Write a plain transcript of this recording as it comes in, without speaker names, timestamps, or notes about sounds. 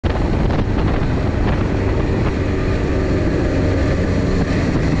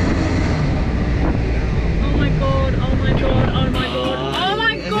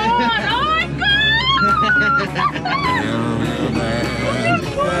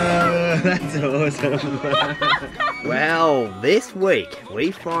That's awesome. Well, this week we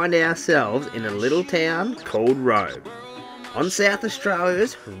find ourselves in a little town called Robe, on South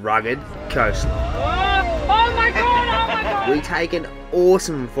Australia's rugged coastline. Oh my god, oh my god! We take an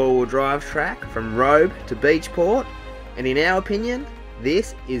awesome four-wheel drive track from Robe to Beachport, and in our opinion,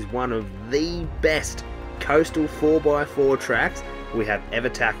 this is one of the best coastal 4x4 tracks we have ever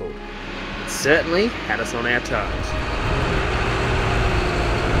tackled. It certainly had us on our toes.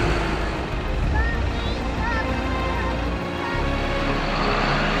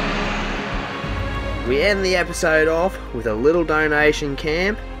 We end the episode off with a little donation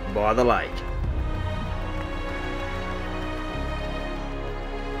camp by the lake.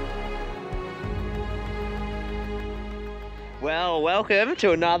 Well, welcome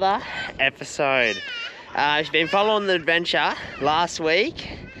to another episode. If you've been following the adventure, last week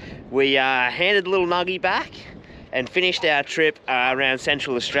we handed little Nuggy back and finished our trip around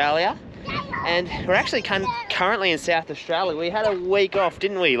Central Australia. And we're actually currently in South Australia. We had a week off,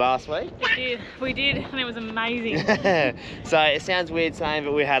 didn't we, last week? We did, and it was amazing. So it sounds weird saying,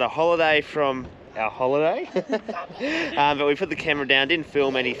 but we had a holiday from our holiday. But we put the camera down, didn't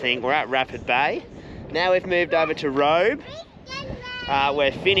film anything. We're at Rapid Bay. Now we've moved over to Robe,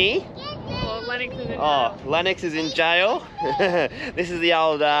 where Finney... Oh, Lennox is in jail. Lennox is in jail. This is the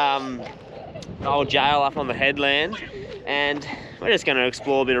old jail up on the headland. And we're just going to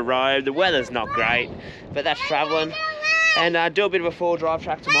explore a bit of Robe. The weather's not great, but that's travelling. And do a bit of a four drive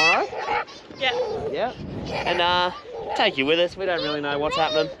track tomorrow. Yeah. Yeah. And take you with us. We don't really know what's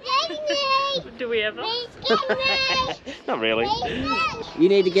happening. Do we ever? Not really. You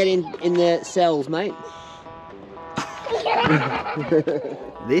need to get in the cells, mate.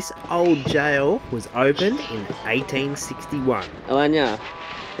 This old jail was opened in 1861. Alanya,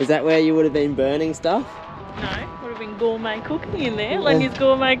 is that where you would have been burning stuff? No, would have been gourmet cooking in there. Lenny's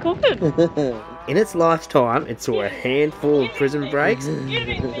gourmet cooking. In its lifetime, it saw a handful of prison breaks. Get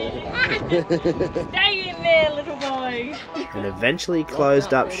in there. Stay in there, little boy. And eventually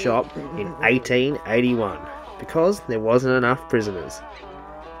closed up shop in 1881 because there wasn't enough prisoners.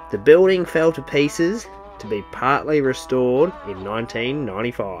 The building fell to pieces to be partly restored in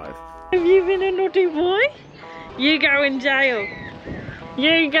 1995. Have you been a naughty boy? You go in jail.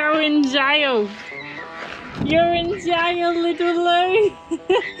 You go in jail. You're in jail, little Lou.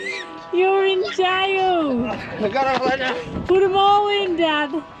 You're in jail. I got it. Put them all in,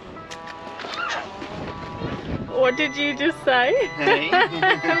 Dad. What did you just say? Hey.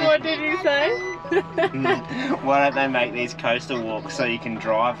 What did you say? Why don't they make these coastal walks so you can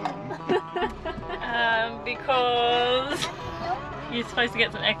drive them? Because you're supposed to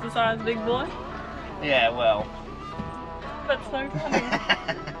get some exercise, big boy. Yeah, well. That's so funny.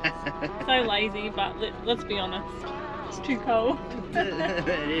 So lazy, but let's be honest, it's too cold.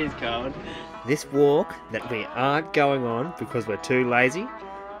 It is cold. This walk that we aren't going on because we're too lazy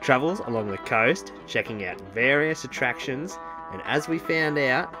travels along the coast, checking out various attractions, and as we found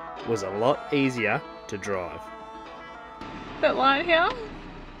out, was a lot easier to drive. That lighthouse?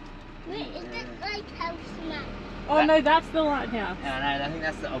 Wait, is that lighthouse map? Oh no, that's the lighthouse. No, I think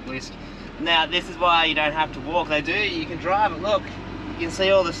that's the obelisk. Now, this is why you don't have to walk. They do, you can drive it. Look, you can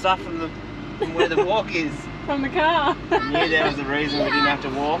see all the stuff from where the walk is. From the car. I knew there was a reason we didn't have to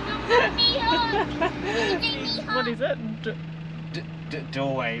walk. What is it?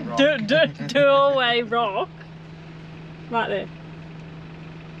 Doorway rock. Doorway rock. Right there.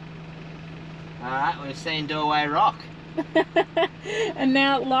 Alright, we've seen Doorway Rock. And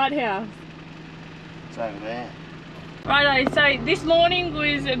now lighthouse. It's over there. Righto, so this morning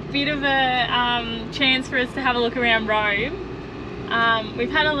was a bit of a chance for us to have a look around Robe.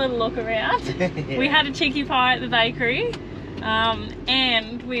 We've had a little look around. Yeah. We had a cheeky pie at the bakery,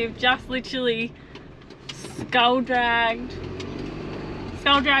 and we've just literally skull dragged's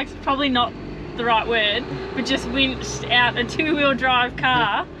probably not the right word, but just winched out a two-wheel drive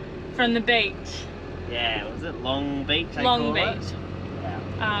car from the beach. Yeah, was it Long Beach? Long Beach.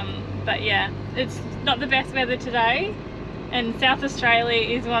 Yeah. But yeah, it's not the best weather today, and South Australia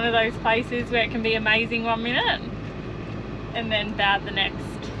is one of those places where it can be amazing one minute and then bad the next.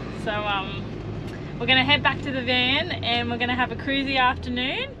 So we're gonna head back to the van and we're gonna have a cruisy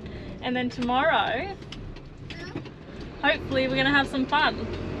afternoon, and then tomorrow hopefully we're gonna have some fun.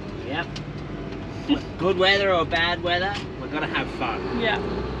 Yep. Good weather or bad weather, we're gonna have fun. Yeah.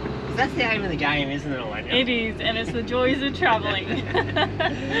 That's the aim of the game, isn't it, Elena? It is, and it's the joys of travelling.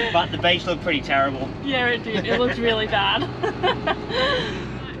 But the beach looked pretty terrible. Yeah, it did. It looked really bad.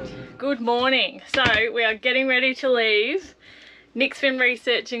 Good morning. So we are getting ready to leave. Nick's been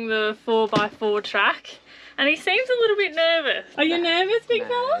researching the 4x4 track, And he seems a little bit nervous. Are you nervous, big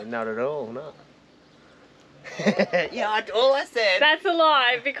fella? Not at all, no. Yeah, all I said. That's a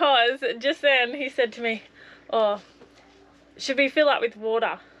lie, because just then he said to me, oh, should we fill up with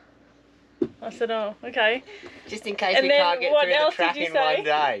water? I said, oh, okay. Just in case we can't get through the track in one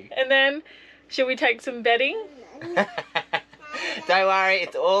day. And then, should we take some bedding? Don't worry,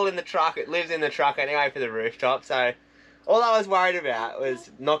 it's all in the truck. It lives in the truck anyway for the rooftop. So all I was worried about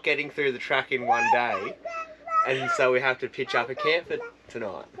was not getting through the track in one day. And so we have to pitch up a camp for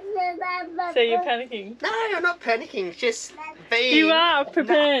tonight. So you're panicking? No, I'm not panicking. It's just being... You are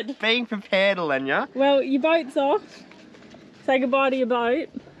prepared. No, being prepared, Elenia. Well, your boat's off. Say goodbye to your boat.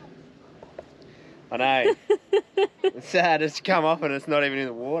 I know. It's sad. It's come off and it's not even in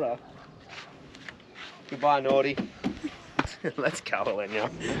the water. Goodbye, Naughty. Let's go,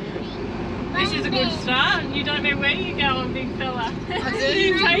 Elenia. This is a good start. You don't know where you're going, big fella.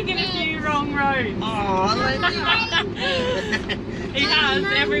 You've taken a few wrong roads. Oh, Elenia. He has,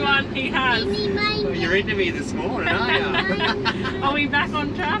 everyone, he has. Well, you're into me this morning, aren't you? Are we back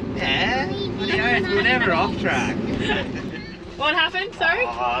on track? Yeah. We're never off track. What happened? Sorry?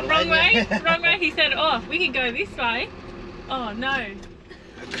 Oh, wrong way? Wrong way? He said, oh, we could go this way. Oh, no.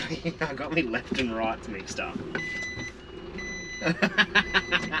 I got me left and right mixed up.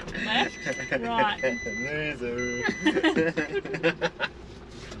 Left? Right. Loser.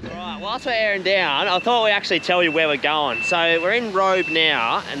 Alright, whilst we're airing down, I thought we'd actually tell you where we're going. So we're in Robe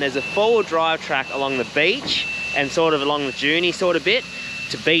now, and there's a four-wheel drive track along the beach and sort of along the Junie sort of bit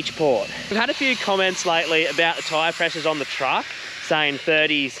to Beachport. We've had a few comments lately about the tyre pressures on the truck, saying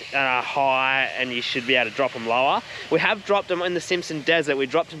 30s are high and you should be able to drop them lower. We have dropped them in the Simpson Desert. We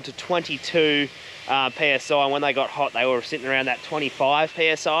dropped them to 22 PSI, and when they got hot they were sitting around that 25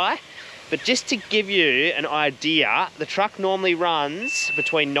 PSI. But just to give you an idea, the truck normally runs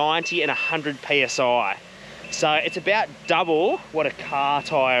between 90 and 100 PSI. So it's about double what a car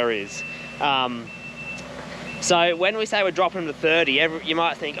tyre is. So when we say we're dropping them to 30, you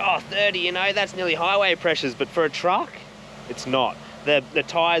might think, oh, 30, you know, that's nearly highway pressures, but for a truck, it's not. The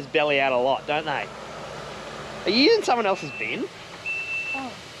tyres belly out a lot, don't they? Are you using someone else's bin?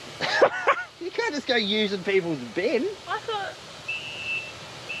 Oh. You can't just go using people's bin. I thought...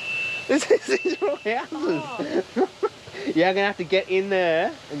 This is all houses. Oh. Yeah, I'm going to have to get in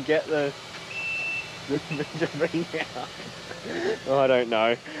there and get the ring out. Oh, I don't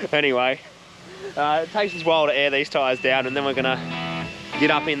know. Anyway, it takes us a while to air these tyres down, and then we're going to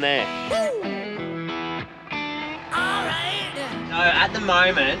get up in there. So at the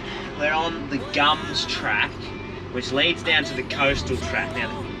moment, we're on the Gums track, which leads down to the coastal track.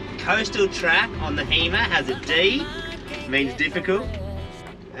 Now, the coastal track on the HEMA has a D, means difficult.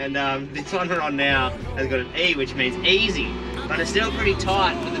 And this one we're on now has got an E, which means easy. But it's still pretty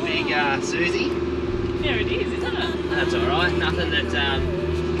tight with the big Susie. Yeah, it is, isn't it? That's alright, nothing that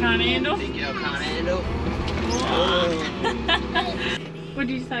can't handle. Big girl can't handle. What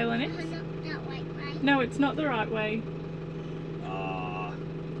did you say, Lennox? No, it's not the right way. Oh,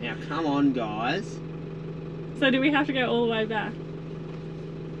 now come on, guys. So do we have to go all the way back?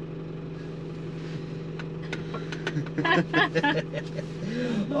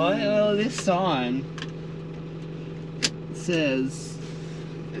 Well, this sign says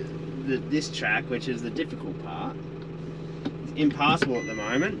that this track, which is the difficult part, is impassable at the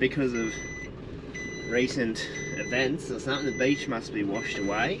moment because of recent events or something. The beach must be washed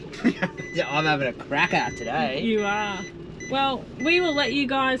away. I'm having a cracker today. You are. Well, we will let you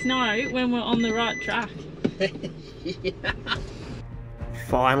guys know when we're on the right track. Yeah.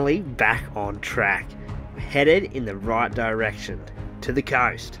 Finally back on track. We're headed in the right direction, to the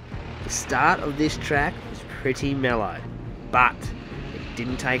coast. The start of this track was pretty mellow, but it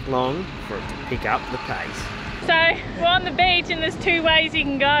didn't take long for it to pick up the pace. So we're on the beach and there's two ways you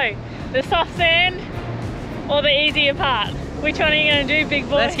can go. The soft sand or the easier part. Which one are you going to do, big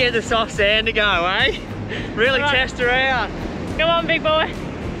boy? Let's get the soft sand to go, eh? Really test her out. Come on, big boy.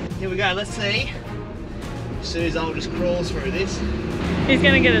 Here we go, let's see. Sue's oldest crawls through this. He's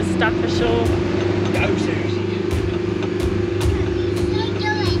going to get us stuck for sure. Go, Susie.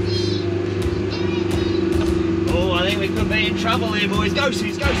 Oh, I think we could be in trouble here, boys. Go,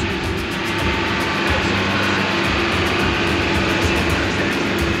 Suze, go, Suze.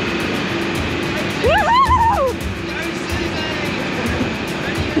 Woohoo! Go, Susie!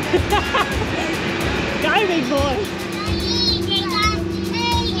 Go, big boy.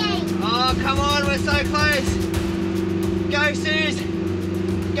 Oh, come on, we're so close. Go, Suze.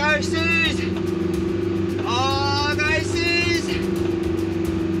 Go, Suze. Oh, go, Suze.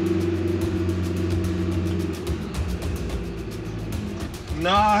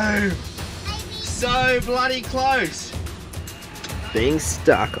 No. So bloody close. Being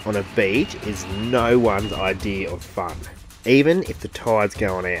stuck on a beach is no one's idea of fun, even if the tide's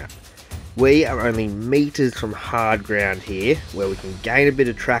going out. We are only metres from hard ground here, where we can gain a bit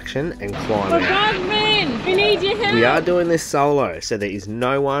of traction and climb out. Bugman, we need your help. We are doing this solo, so there is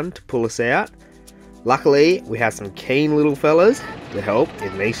no one to pull us out. Luckily, we have some keen little fellas to help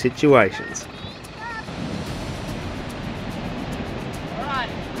in these situations. Alright,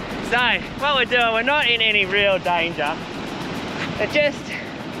 so what we're doing, we're not in any real danger.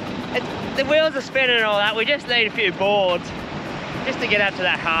 The wheels are spinning and all that. We just need a few boards just to get out to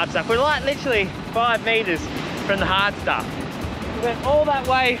that hard stuff. We're like literally 5 metres from the hard stuff. We went all that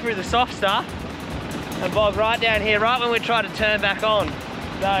way through the soft stuff and bogged right down here, right when we tried to turn back on.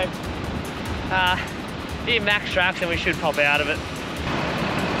 So, few max traction, we should pop out of it.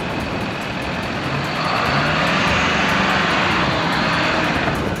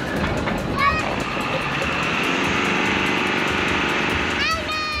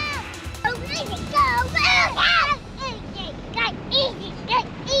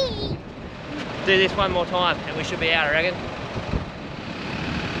 Do this one more time and we should be out, I reckon.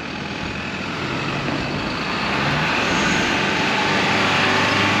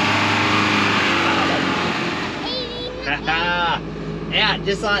 Out,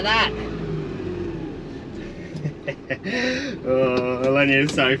 just like that. Oh,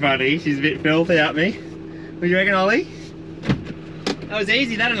 Elenia's so funny. She's a bit filthy at me. What do you reckon, Ollie? That was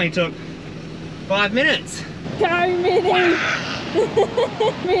easy. That only took 5 minutes. Go, Minnie!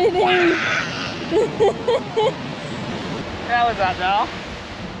 Minnie! How was that, Noel?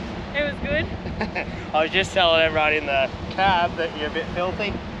 It was good. I was just telling everyone in the cab that you're a bit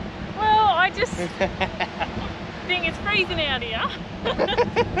filthy. Well, I just think it's freezing out here.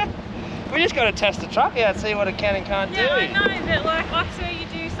 We just got to test the truck out, see what it can and can't do. Yeah, I know, but like, I swear you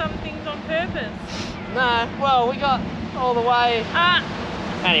do some things on purpose. No, well, we got all the way.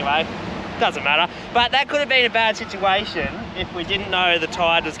 Anyway, doesn't matter. But that could have been a bad situation if we didn't know the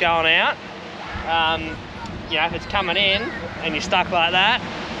tide was going out. You know, if it's coming in and you're stuck like that,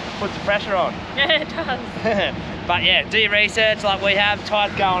 puts the pressure on. Yeah, it does. But yeah, do your research like we have,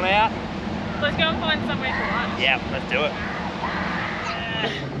 tide's going out. Let's go and find somewhere to lunch. Yeah, let's do it.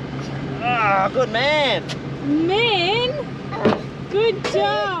 Oh, good man. Man, good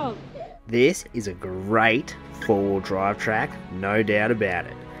job. This is a great four-wheel drive track, no doubt about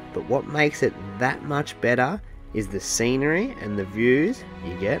it. But what makes it that much better is the scenery and the views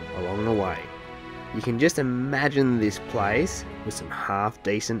you get along the way. You can just imagine this place with some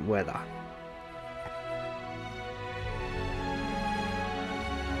half-decent weather.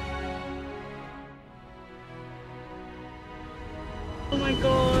 Oh my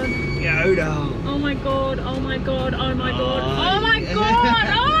god. Yoda. Oh my god, oh my god, oh my god, oh my god,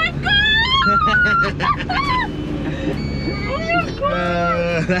 oh my god! Oh my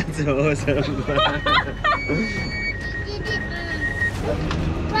god! That's awesome.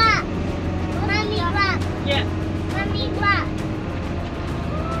 Clap. Mommy clap. Yeah. Mommy clap.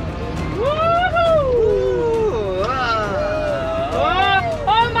 Woohoo!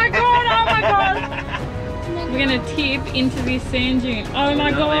 Oh my god, oh my god! We're gonna tip into this sand dune. Oh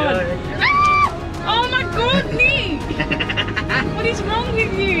my god! Oh my god, Nick! What is wrong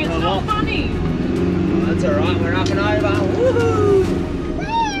with you? It's not funny. Oh, that's alright, we're up and over. Woohoo!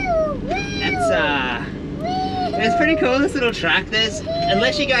 It's pretty cool, this little track.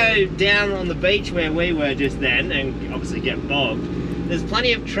 Unless you go down on the beach where we were just then and obviously get bogged, there's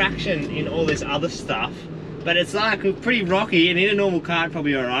plenty of traction in all this other stuff. But it's like pretty rocky, and in a normal car it's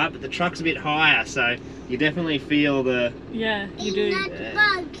probably alright, but the truck's a bit higher, so you definitely feel the... Yeah, you do.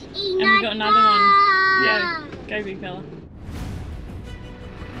 And we've got another one. Yeah. Go big fella.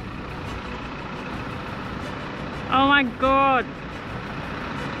 Oh my god.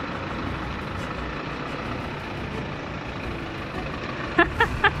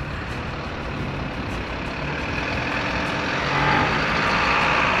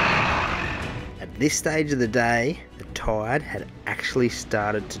 At this stage of the day, the tide had actually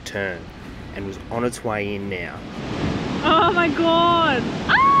started to turn and was on its way in now. Oh my god.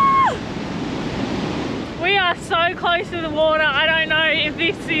 Ah! We are so close to the water. I don't know if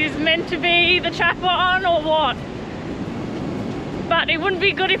this is meant to be the trapper on or what. But it wouldn't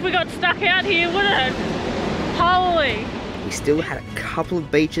be good if we got stuck out here, would it? Holy. We still had a couple of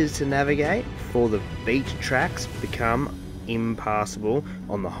beaches to navigate before the beach tracks become impassable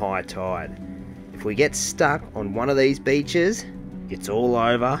on the high tide. If we get stuck on one of these beaches, it's all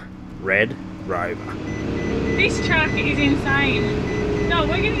over. Red Rover. This track is insane. No,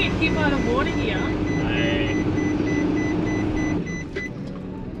 we're gonna get hit by the water here.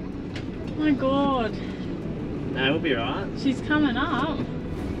 Oh my god. No, we'll be alright. She's coming up.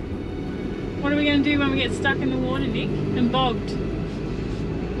 What are we going to do when we get stuck in the water, Nick? And bogged?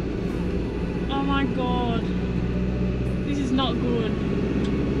 Oh my god. This is not good.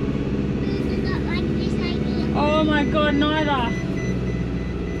 Oh my god, neither.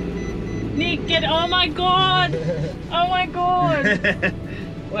 Nick, get. Oh my god! Oh my god!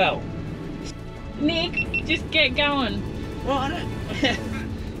 Well. Nick, just get going. Well, I don't.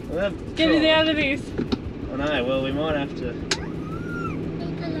 Well, Get us out of this. I know, well, we might have to.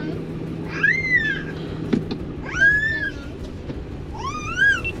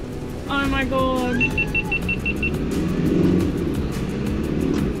 Oh my god.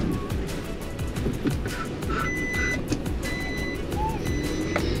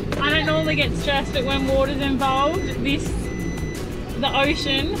 I don't normally get stressed, but when water's involved, the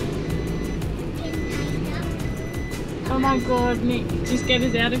ocean. Oh my god, Nick, just get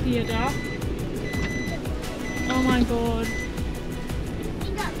us out of here, Duff. Oh my god.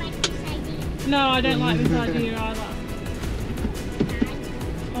 No, I don't like this idea either.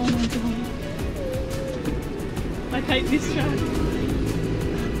 Oh my god. I hate this track.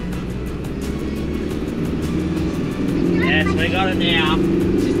 Yes, we got it now.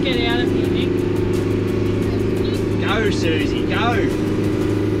 Just get out of here, Nick. Go, Susie, go.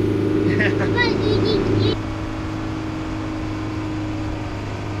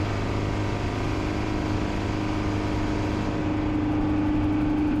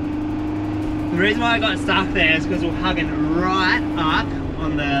 The reason why I got stuck there is because we're hugging right up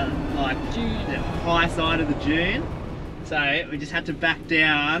on the Dune. the high side of the dune. So we just had to back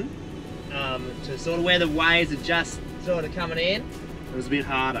down to sort of where the waves are just sort of coming in. It was a bit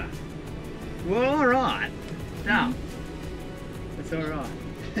harder. We're all right. No, it's all right.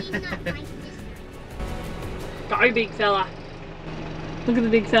 Go, big fella. Look at the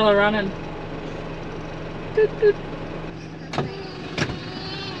big fella running. Doot, doot.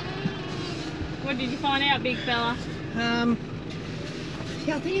 What did you find out, big fella?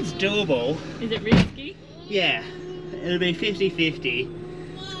 Yeah, I think it's doable. Is it risky? Yeah, it'll be 50-50.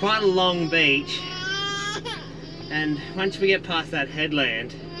 It's quite a long beach, and once we get past that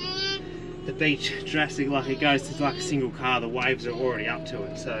headland, the beach drastically, like it goes to like a single car, the waves are already up to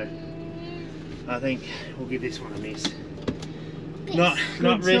it, so I think we'll give this one a miss. Not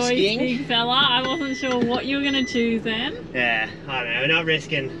Good risking. choice, big fella. I wasn't sure what you were going to choose then. Yeah, I don't know, we're not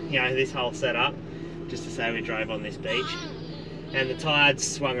risking, you know, this whole setup, just to say we drove on this beach. And the tides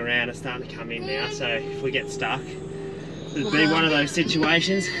swung around and starting to come in now, so if we get stuck, it'll be one of those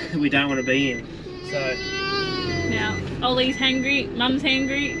situations that we don't want to be in. So Now, Ollie's hangry, Mum's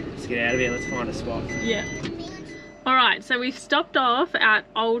hangry. let's get out of here, let's find a spot. Yeah. Alright, so we've stopped off at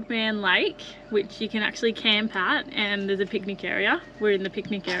Old Man Lake, which you can actually camp at, and there's a picnic area. We're in the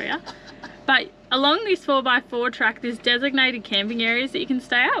picnic area. But along this 4x4 track, there's designated camping areas that you can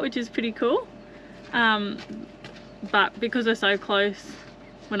stay at, which is pretty cool. But because we're so close,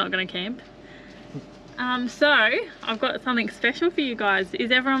 we're not going to camp. So I've got something special for you guys. Is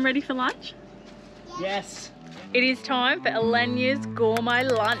everyone ready for lunch? Yes. It is time for Elenia's gourmet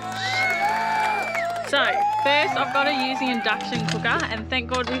lunch. So first I've got to use the induction cooker, and thank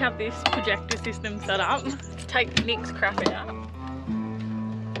God we have this projector system set up to take Nick's crap out.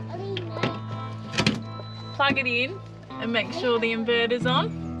 Plug it in and make sure the inverter's on,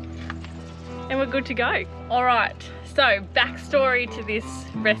 and we're good to go. Alright, so backstory to this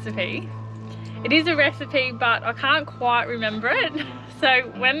recipe. It is a recipe, but I can't quite remember it. So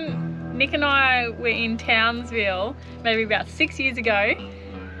when Nick and I were in Townsville, maybe about 6 years ago,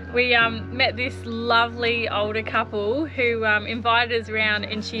 we met this lovely older couple who invited us around,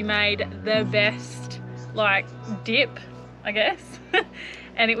 and she made the best like dip, I guess.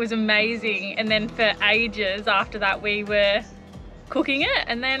 And it was amazing. And then for ages after that we were cooking it,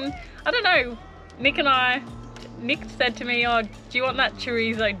 and then I don't know, Nick said to me, oh, do you want that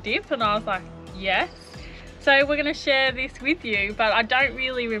chorizo dip? And I was like, yes. So we're going to share this with you, but I don't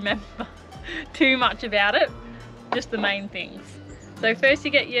really remember too much about it, just the main things. So first you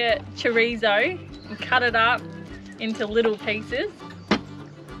get your chorizo and cut it up into little pieces.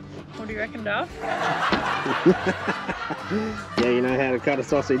 What do you reckon, Duff? Yeah, you know how to cut a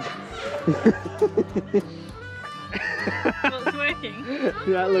sausage. Well, it's working.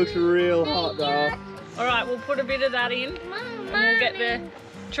 That looks real hot though. Alright, we'll put a bit of that in and we'll get the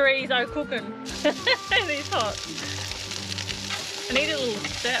chorizo cooking. It is hot. I need a little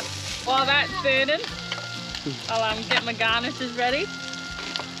step. While that's burning, I'll get my garnishes ready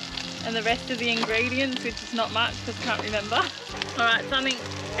and the rest of the ingredients, which is not much because I can't remember. Alright, something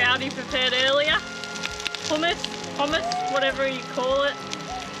Audi prepared earlier. Hummus, whatever you call it.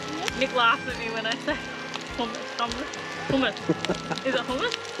 Nick laughs at me when I say Hummus. Is it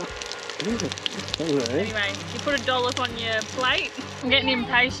hummus? Anyway, you put a dollop on your plate. I'm getting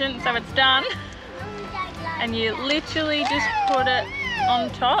impatient, so it's done. And you literally just put it on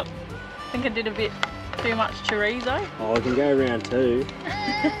top. I think I did a bit too much chorizo. Oh, I can go around too.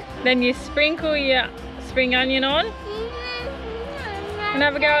 Then you sprinkle your spring onion on and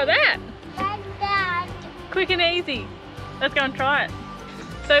have a go at that. Quick and easy. Let's go and try it.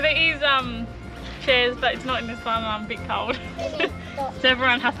 So there is chairs, but it's not in this one and I'm a bit cold. So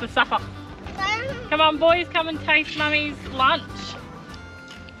everyone has to suffer. Come on boys, come and taste Mummy's lunch.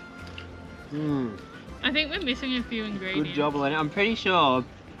 I think we're missing a few ingredients. Good job, Elena. I'm pretty sure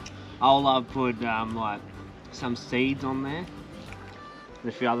I'll put like some seeds on there and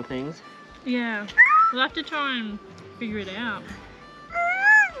a few other things. Yeah, we'll have to try and figure it out.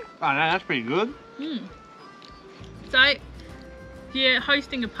 Oh no, that's pretty good. So, if you're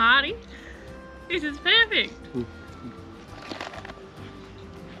hosting a party, this is perfect.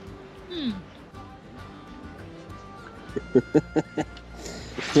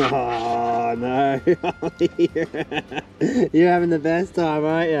 Oh no, you're having the best time,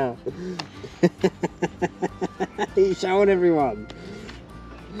 aren't you? You're showing everyone.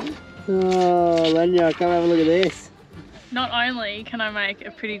 Oh, Lenya, come have a look at this. Not only can I make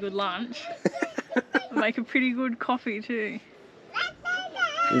a pretty good lunch, I make a pretty good coffee too.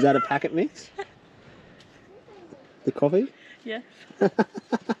 Is that a packet mix? The coffee? Yes. There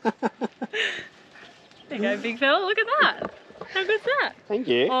you go, big fella, look at that. How good's that? Thank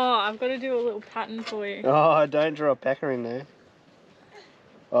you. Oh, I've got to do a little pattern for you. Oh, don't draw a pecker in there.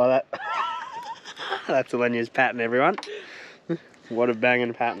 Oh, that... That's Lenya's pattern, everyone. What a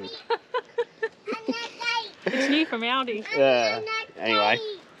banging pattern. It's new from Aldi. Yeah. Anyway,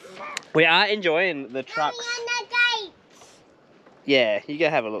 we are enjoying the trucks. Yeah, you go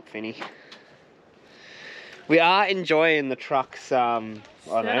have a look, Finny. We are enjoying the trucks, I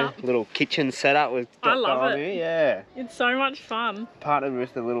don't know, little kitchen setup we've got I love it. here. Yeah. It's so much fun. Partnered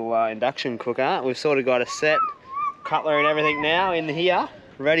with the little induction cooker. We've sort of got a set cutlery and everything now in here,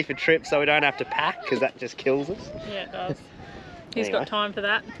 ready for trips so we don't have to pack because that just kills us. Yeah, it does. He's Anyway. got time for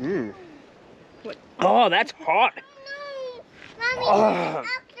that. What? Oh, that's hot. Mummy, Oh.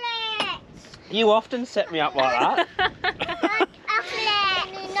 chocolate. You often set me up like that. Chocolate.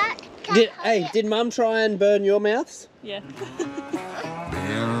 Not chocolate. Did Mum try and burn your mouths? Yeah.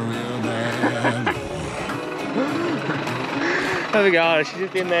 There we go, she's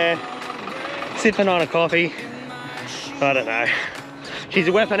just been there sipping on a coffee. I don't know. She's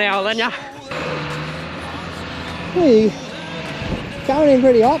a weapon now, Lenya. Hey, coming in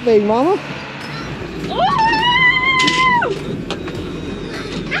pretty hot, big mama.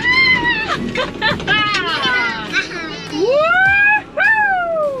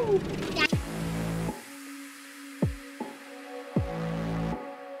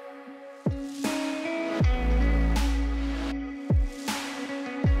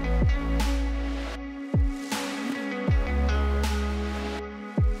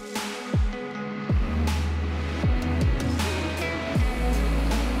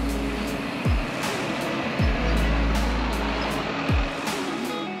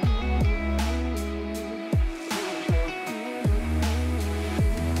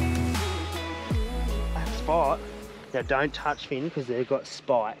 Spot. Now don't touch Finn because they've got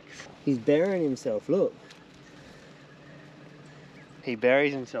spikes. He's burying himself, look. He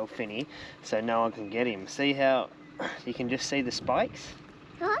buries himself, Finny, so no one can get him. See how you can just see the spikes?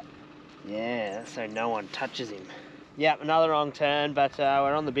 What? Yeah, that's so no one touches him. Yep, another wrong turn, but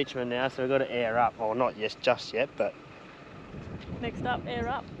we're on the bitumen now, so we've got to air up. Well, not just yet, but... Next up, air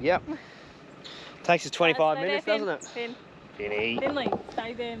up. Yep. Takes us 25 Stay minutes, there, doesn't it? Finn. Finny. Finley,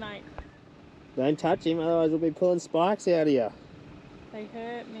 stay there, mate. Don't touch him, otherwise we'll be pulling spikes out of you. They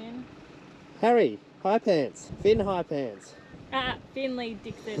hurt, man. Harry, high pants. Finn, high pants. Finley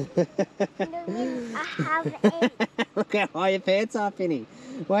Dixon. I have 8. Look how high your pants are, Finny.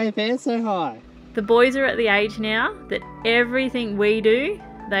 Why are your pants so high? The boys are at the age now that everything we do,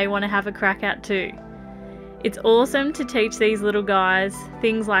 they want to have a crack at too. It's awesome to teach these little guys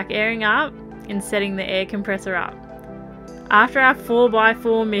things like airing up and setting the air compressor up. After our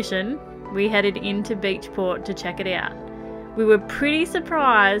 4x4 mission, we headed into Beachport to check it out. We were pretty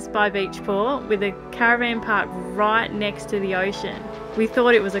surprised by Beachport with a caravan park right next to the ocean. We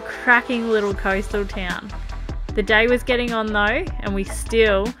thought it was a cracking little coastal town. The day was getting on though, and we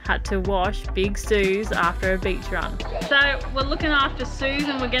still had to wash Big Suze after a beach run. So we're looking after Suze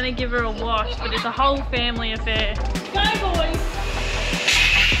and we're going to give her a wash, but it's a whole family affair. Go boys!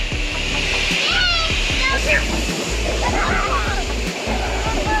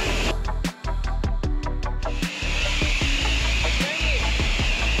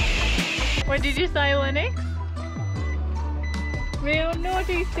 What did you say, Lennox? Real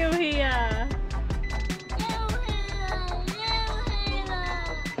naughty still here.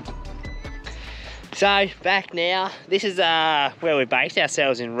 So, back now. This is where we based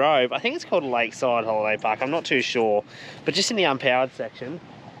ourselves in Robe. I think it's called a Lakeside Holiday Park. I'm not too sure. But just in the unpowered section,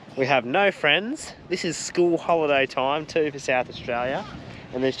 we have no friends. This is school holiday time too for South Australia.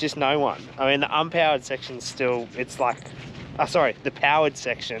 And there's just no one. I mean, the unpowered section's still, it's like, sorry, the powered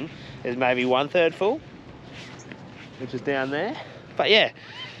section is maybe 1/3 full, which is down there. But yeah.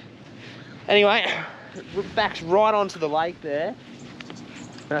 Anyway, we're back right onto the lake there.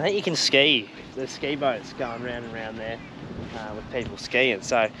 And I think you can ski. The ski boats going round and round there with people skiing.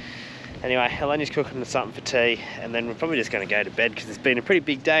 So anyway, Helena's cooking something for tea, and then we're probably just going to go to bed because it's been a pretty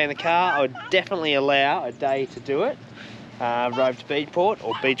big day in the car. I would definitely allow a day to do it. Robe to Beachport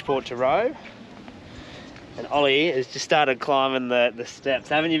or Beachport to Robe. And Ollie has just started climbing the steps,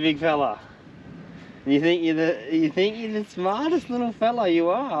 haven't you, big fella? You think you're the smartest little fella, you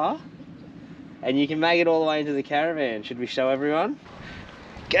are. And you can make it all the way into the caravan. Should we show everyone?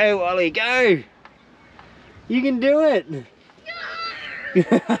 Go, Ollie, go! You can do it!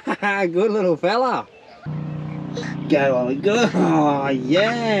 Good little fella. Go, Ollie, go! Oh,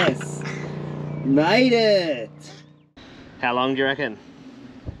 yes! Made it! How long do you reckon?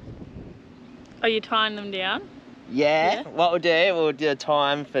 Are you tying them down? Yeah. What we'll do a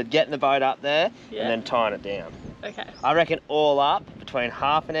time for getting the boat up there and then tying it down. Okay. I reckon all up between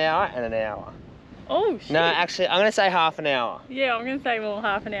half an hour and an hour. Oh, shit. No, actually, I'm going to say half an hour. Yeah, I'm going to say more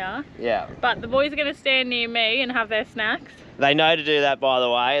half an hour. Yeah. But the boys are going to stand near me and have their snacks. They know to do that, by the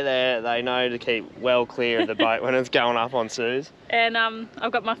way. They know to keep well clear of the boat when it's going up on Sue's. And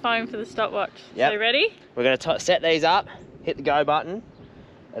I've got my phone for the stopwatch. Yep. So ready? We're going to set these up, hit the go button,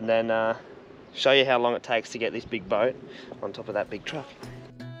 and then show you how long it takes to get this big boat on top of that big truck.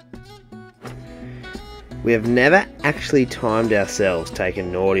 We have never actually timed ourselves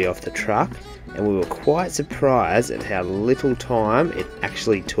taking Naughty off the truck, and we were quite surprised at how little time it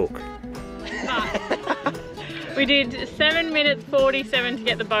actually took. We did 7 minutes 47 to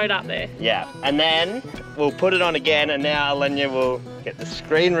get the boat up there. Yeah, and then we'll put it on again, and now Elenia will get the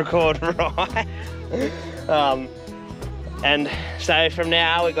screen record right. And so from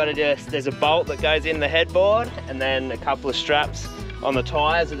now we've got to there's a bolt that goes in the headboard, and then a couple of straps on the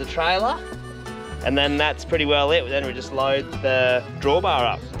tyres of the trailer. And then that's pretty well it. Then we just load the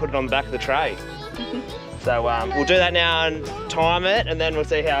drawbar up, put it on the back of the tray. So we'll do that now and time it, and then we'll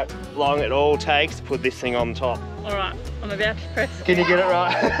see how long it all takes to put this thing on top. All right, I'm about to press. Can you get it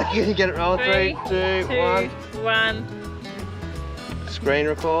right? Can you get it rolling? 3, 2, 1. Screen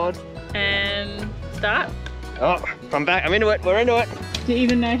record. And start. Oh, I'm back. I'm into it. We're into it. Do you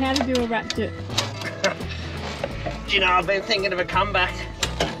even know how to do a ratchet? Do you know, I've been thinking of a comeback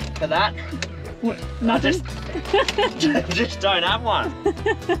for that. What? Nothing? I just don't have one.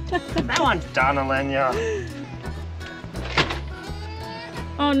 That one's done, Elenia.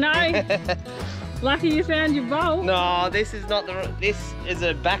 Oh no! Lucky you found your bolt. No, this is not this is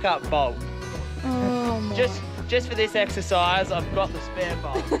a backup bolt. Oh my. Just for this exercise, I've got the spare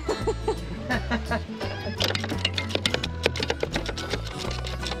bolt.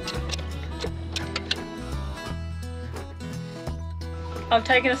 I've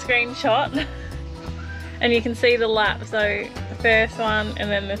taken a screenshot and you can see the lap, so the first one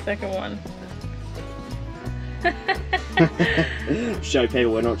and then the second one. Show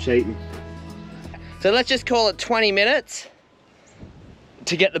people we're not cheating. So let's just call it 20 minutes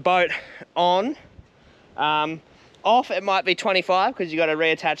to get the boat on. Off it might be 25 because you've got to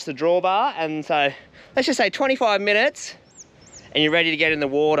reattach the drawbar, and so let's just say 25 minutes and you're ready to get in the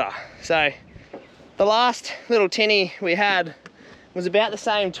water. So the last little tinny we had was about the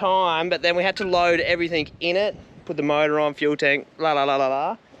same time, but then we had to load everything in it, put the motor on, fuel tank, la la la la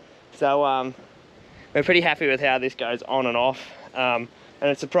la. So we're pretty happy with how this goes on and off. And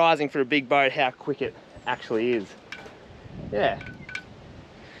it's surprising for a big boat how quick it actually is. Yeah.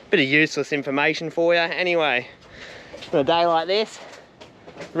 Bit of useless information for you. Anyway, on a day like this,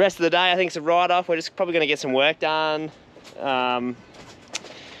 the rest of the day I think it's a write-off. We're just probably going to get some work done,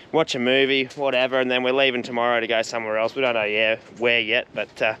 watch a movie, whatever, and then we're leaving tomorrow to go somewhere else. We don't know where yet, but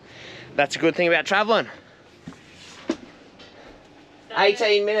that's a good thing about travelling.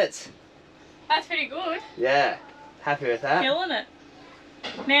 18 minutes. That's pretty good. Yeah, happy with that. Killing it.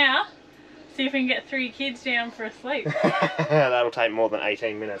 Now, see if we can get 3 kids down for a sleep. That'll take more than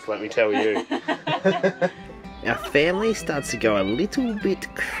 18 minutes, let me tell you. Our family starts to go a little bit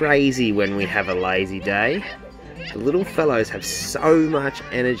crazy when we have a lazy day. The little fellows have so much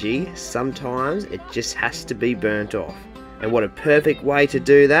energy, sometimes it just has to be burnt off. And what a perfect way to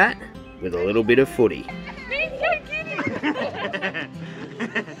do that with a little bit of footy.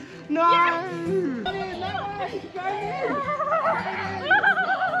 No!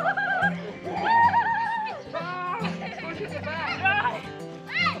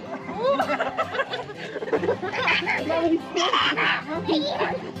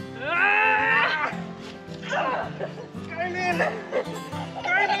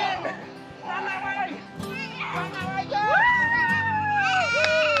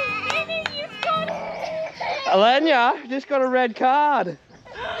 Elenia, just got a red card.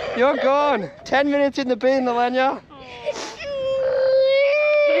 You're gone. 10 minutes in the bin, Elenia. This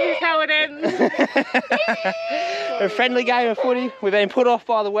is how it ends. A friendly game of footy. We've been put off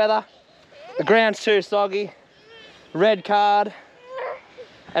by the weather. The ground's too soggy. Red card.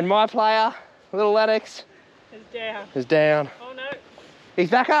 And my player, little Lennox, is down. Oh no. He's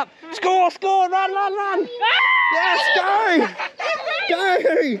back up. Score, score, run, run, run. Yes, go.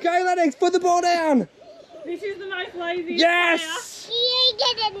 Go, Lennox, put the ball down. This is the most lazy Yes. You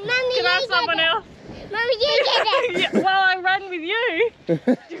get it, Mummy. Can I have someone else? Mummy, you get it. Yeah, well, I ran with you.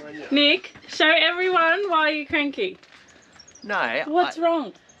 Nick, show everyone why you're cranky. No. What's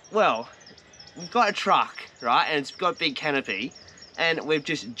wrong? Well, we've got a truck, right, and it's got a big canopy, and we've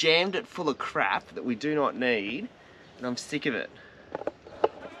just jammed it full of crap that we do not need, and I'm sick of it.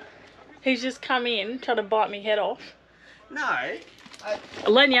 He's just come in, trying to bite me head off. No.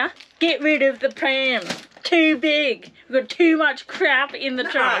 Elenia, get rid of the pram. Too big. We've got too much crap in the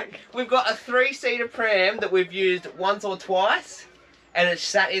truck. We've got a 3-seater pram that we've used once or twice, and it's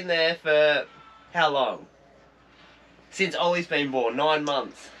sat in there for how long? Since Ollie's been born, 9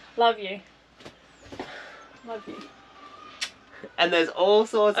 months. Love you. Love you. And there's all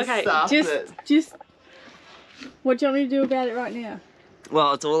sorts of stuff just what do you want me to do about it right now?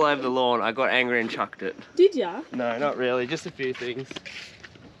 Well, it's all over the lawn. I got angry and chucked it. Did ya? No, not really. Just a few things.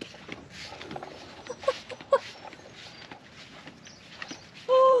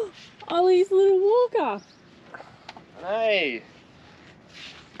 Ollie's little walker. Hey.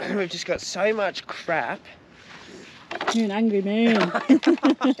 We've just got so much crap. You're an angry man.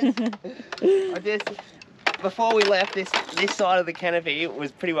 Before we left, this side of the canopy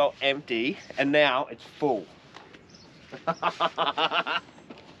was pretty well empty, and now it's full.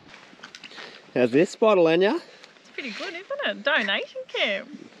 How's this spot, Elenia? It's pretty good, isn't it? Donation camp.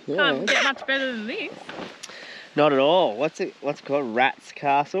 Yeah. Can't get much better than this. Not at all. What's it called? Rat's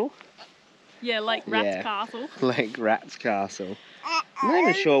Castle? Yeah, Lake Rat's Castle. Lake Rat's Castle. I'm not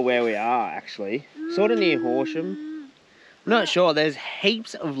even sure where we are, actually. Sort of near Horsham. I'm not sure. There's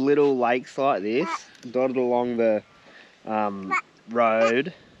heaps of little lakes like this dotted along the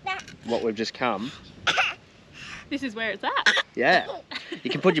road, what we've just come. This is where it's at. Yeah. You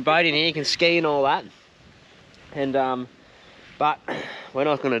can put your boat in here, you can ski and all that. And but we're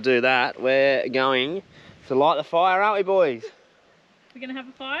not going to do that. We're going to light the fire, aren't we, boys? We're going to have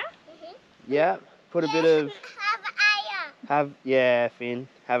a fire? Yeah. Put a bit of... Yeah, Finn.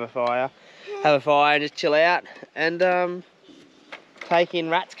 Have a fire. Have a fire and just chill out. And take in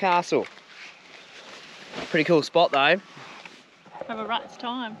Rat's Castle. Pretty cool spot, though. Have a rat's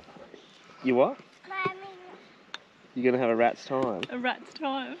time. You what? You're going to have a rat's time? A rat's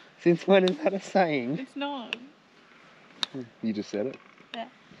time. Since when is that a saying? It's not. You just said it? Yeah.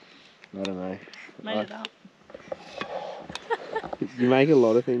 I don't know. Made it up. You make a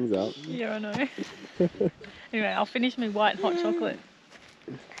lot of things up. Yeah, I know. Anyway, I'll finish my white hot chocolate.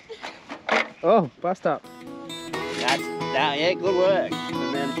 Oh, bust up. Yeah, good work.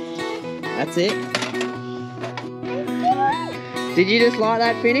 And then that's it. Did you just like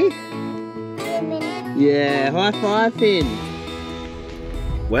that, Finny? Yeah, high five, Finn.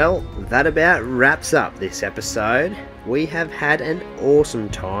 Well, that about wraps up this episode. We have had an awesome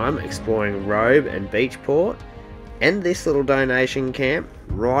time exploring Robe and Beachport and this little donation camp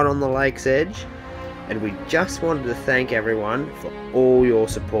right on the lake's edge. And we just wanted to thank everyone for all your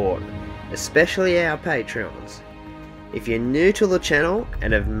support, especially our Patreons. If you're new to the channel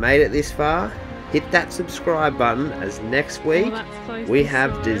and have made it this far, hit that subscribe button, as next week we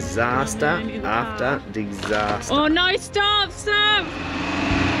have disaster after disaster. Oh no, stop!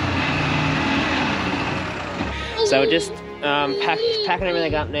 So we're just packing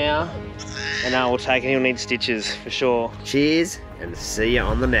everything up now, and we'll take it. He'll need stitches for sure. Cheers, and see you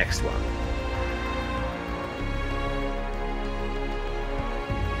on the next one.